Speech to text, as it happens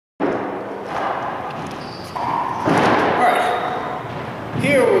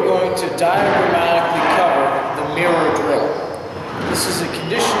going to diagrammatically cover the mirror drill. This is a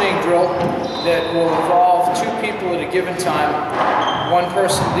conditioning drill that will involve two people at a given time, one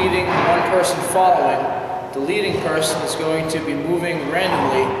person leading, one person following. The leading person is going to be moving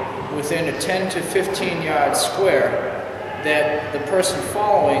randomly within a 10 to 15 yard square that the person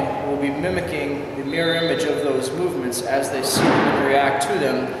following will be mimicking the mirror image of those movements as they see them and react to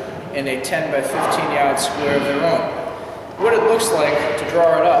them in a 10 by 15 yard square of their own. What it looks like to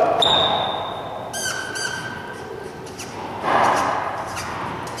draw it up.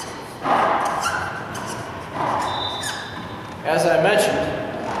 As I mentioned,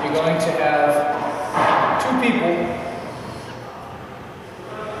 you're going to have two people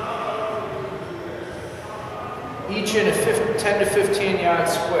each in a 10 to 15 yard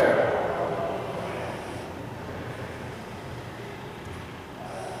square.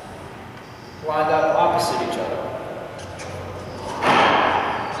 Lined up opposite each other.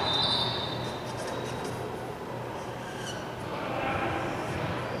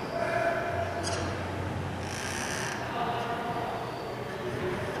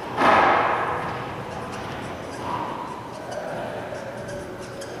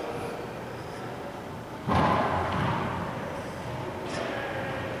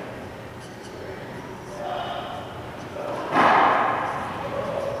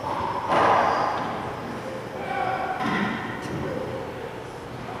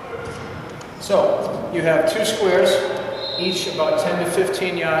 So, you have two squares, each about 10 to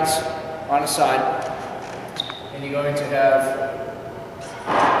 15 yards on a side, and you're going to have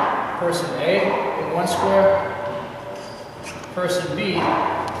person A in one square, person B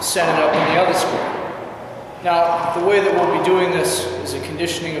centered up in the other square. Now, the way that we'll be doing this as a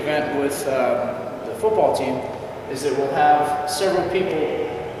conditioning event with the football team is that we'll have several people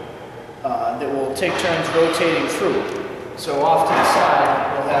that will take turns rotating through. So off to the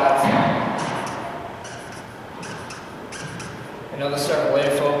side, we'll have another several A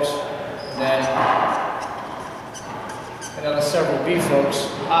folks, and then another several B folks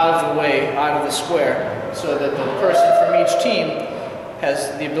out of the way, out of the square, so that the person from each team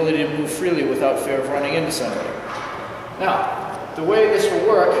has the ability to move freely without fear of running into somebody. Now, the way this will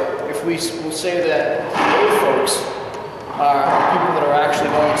work, if we will say that the A folks are people that are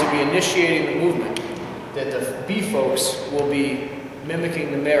actually going to be initiating the movement, that the B folks will be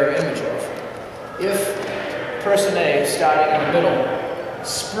mimicking the mirror image of. If person A, starting in the middle,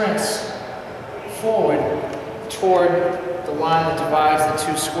 sprints forward toward the line that divides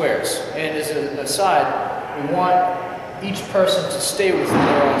the two squares. And as an aside, we want each person to stay within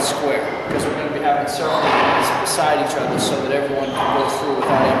their own square, because we're going to be having several lines beside each other so that everyone can go through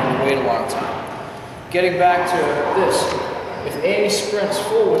without having to wait a long time. Getting back to this, if A sprints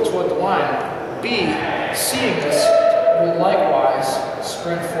forward toward the line, B, seeing this, will likewise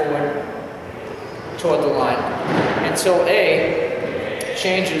sprint forward toward the line until A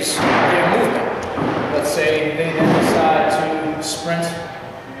changes their movement. Let's say they then decide to sprint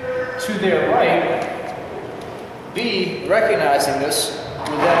to their right. B, recognizing this,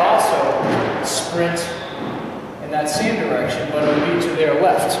 will then also sprint in that same direction, but it will be to their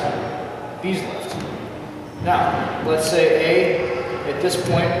left, B's left. Now, let's say A, at this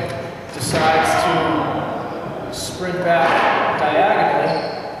point, decides to sprint back diagonally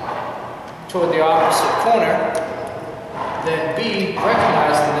toward the opposite corner, then B,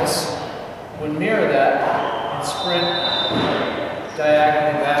 recognizing this, would mirror that and sprint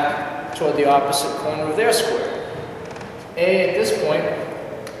diagonally back toward the opposite corner of their square. A, at this point,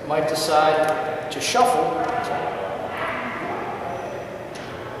 might decide to shuffle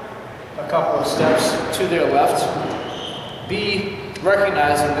a couple of steps to their left. B,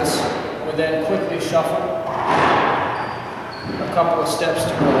 recognizing this, would then quickly shuffle a couple of steps to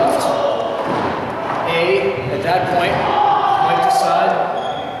her left. A, at that point, might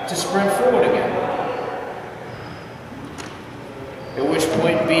decide to sprint forward again. At which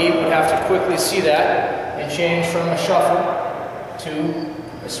point B would have to quickly see that and change from a shuffle to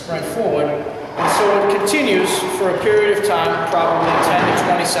a sprint forward. And so it continues for a period of time, probably 10 to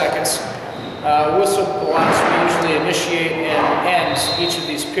 20 seconds. Whistle blast we usually initiate and end each of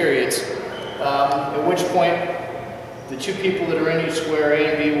these periods, at which point the two people that are in each square, A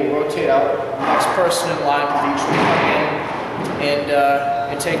and B, will rotate out. The next person in line with each will come in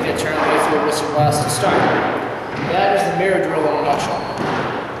and take their turn, wait for the whistle blast to start. That is the mirror drill in a nutshell.